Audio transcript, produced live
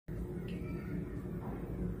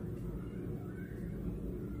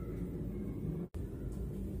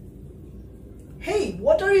Hey,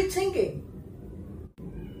 what are you thinking?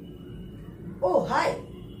 Oh, hi.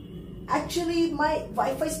 Actually, my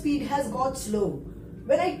Wi-Fi speed has got slow.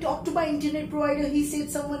 When I talked to my internet provider, he said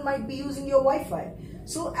someone might be using your Wi-Fi.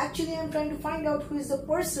 So actually, I'm trying to find out who is the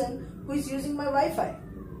person who is using my Wi-Fi.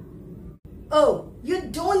 Oh, you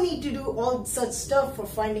don't need to do all such stuff for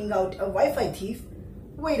finding out a Wi-Fi thief.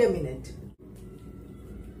 Wait a minute.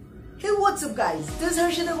 Hey, what's up guys? This is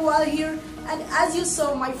Harshit here, and as you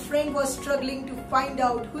saw, my friend was struggling to find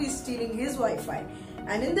out who is stealing his Wi-Fi.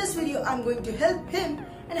 And in this video, I'm going to help him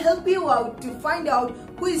and help you out to find out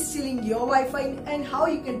who is stealing your Wi-Fi and how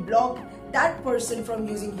you can block that person from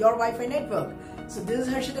using your Wi-Fi network. So this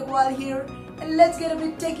is Harshit here, and let's get a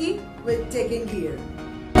bit techie with Tech in Gear.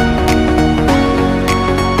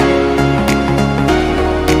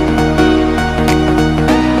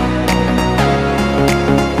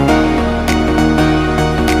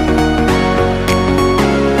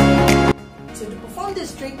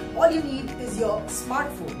 All you need is your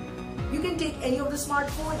smartphone. You can take any of the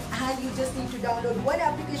smartphone and you just need to download one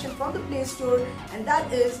application from the Play Store, and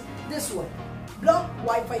that is this one, Block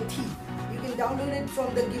Wi-Fi Thief. You can download it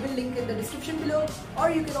from the given link in the description below,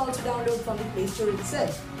 or you can also download from the Play Store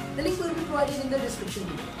itself. The link will be provided in the description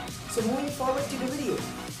below. So moving forward to the video.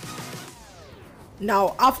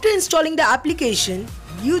 Now after installing the application,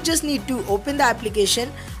 you just need to open the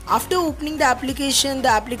application. After opening the application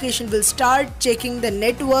will start checking the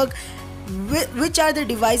network, which are the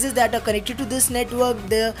devices that are connected to this network.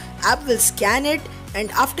 The app will scan it,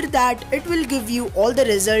 and after that it will give you all the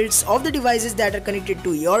results of the devices that are connected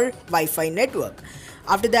to your Wi-Fi network.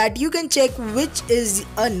 After that you can check which is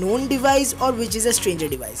a known device or which is a stranger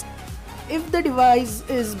device. If the device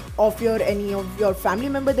is of any of your family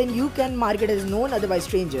member, then you can mark it as known, otherwise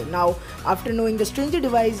stranger. Now after knowing the stranger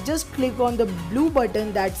device, just click on the blue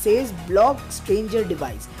button that says block stranger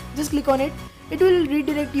device. Just click on it. It will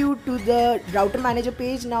redirect you to the router manager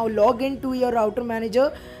page. Now log into your router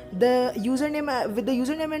manager. The username with the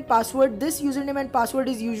username and password, this username and password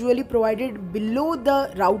is usually provided below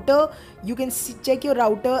the router. You can check your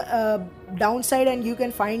router downside and you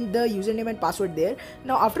can find the username and password there.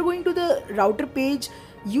 Now after going to the router page,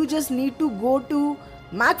 you just need to go to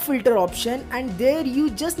MAC filter option, and there you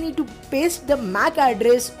just need to paste the MAC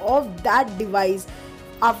address of that device.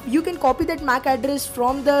 You can copy that MAC address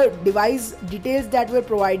from the device details that were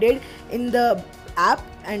provided in the app,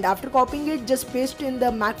 and after copying it, just paste in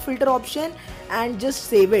the MAC filter option and just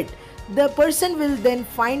save it. The person will then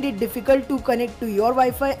find it difficult to connect to your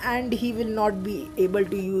Wi-Fi, and he will not be able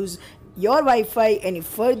to use your Wi-Fi any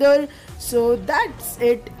further. So that's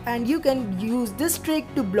it, and you can use this trick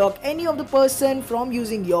to block any of the person from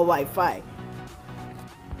using your Wi-Fi.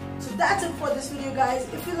 So that's it for this video guys.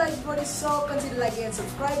 If you liked what you saw, consider liking and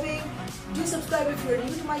subscribing. Do subscribe if you are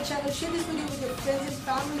new to my channel. Share this video with your friends and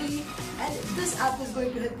family, and this app is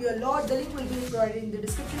going to help you a lot. The link will be provided in the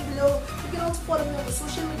description below. You can also follow me on the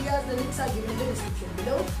social media. The links are given in the description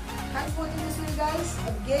below. Thanks for watching this video guys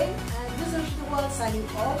again, and this is Harshit signing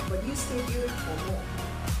off, but you stay tuned for more.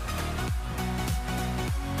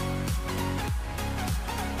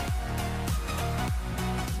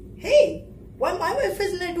 Hey! Why my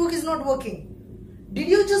Wi-Fi network is not working? Did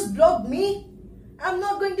you just block me? I'm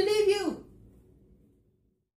not going to leave you.